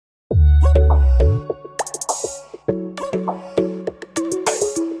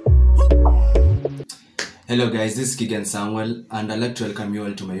Hello guys, this is Kigan Samuel and I'd like to welcome you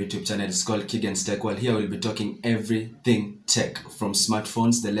all to my YouTube channel. It's called Kigan's Tech World. Here we'll be talking everything tech, from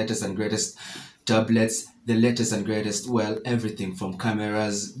smartphones, the latest and greatest tablets, the latest and greatest, well, everything from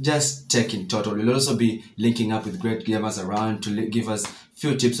cameras, just tech in total. We'll also be linking up with great gamers around to give us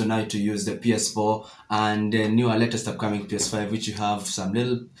few tips on how to use the PS4 and the newer latest upcoming PS5, which you have some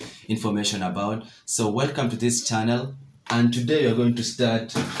little information about. So welcome to this channel. And today we're going to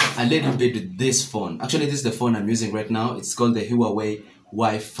start a little bit with this phone. Actually, this is the phone I'm using right now. It's called the Huawei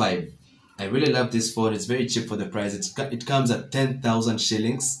Y5. I really love this phone. It's very cheap for the price. It comes at 10,000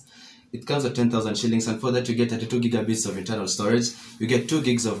 shillings. It comes at 10,000 shillings, and for that you get 32 gigabits of internal storage. You get 2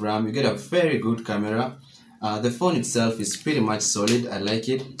 gigs of RAM. You get a very good camera. The phone itself is pretty much solid. I like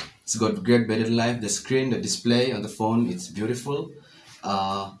it. It's got great battery life. The screen, the display on the phone, it's beautiful.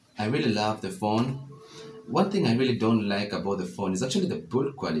 I really love the phone. One thing I really don't like about the phone is actually the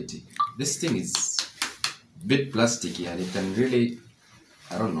build quality. This thing is a bit plasticky and it can really,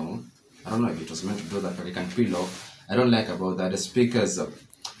 I don't know if it was meant to do that, but it can peel off. I don't like about that. The speakers are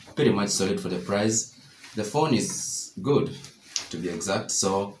pretty much solid for the price. The phone is good, to be exact.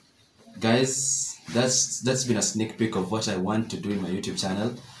 So guys, that's been a sneak peek of what I want to do in my YouTube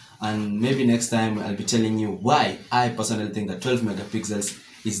channel. And maybe next time I'll be telling you why I personally think that 12 megapixels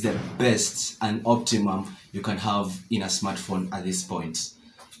is the best and optimum you can have in a smartphone at this point.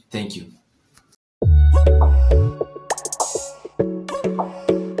 Thank you.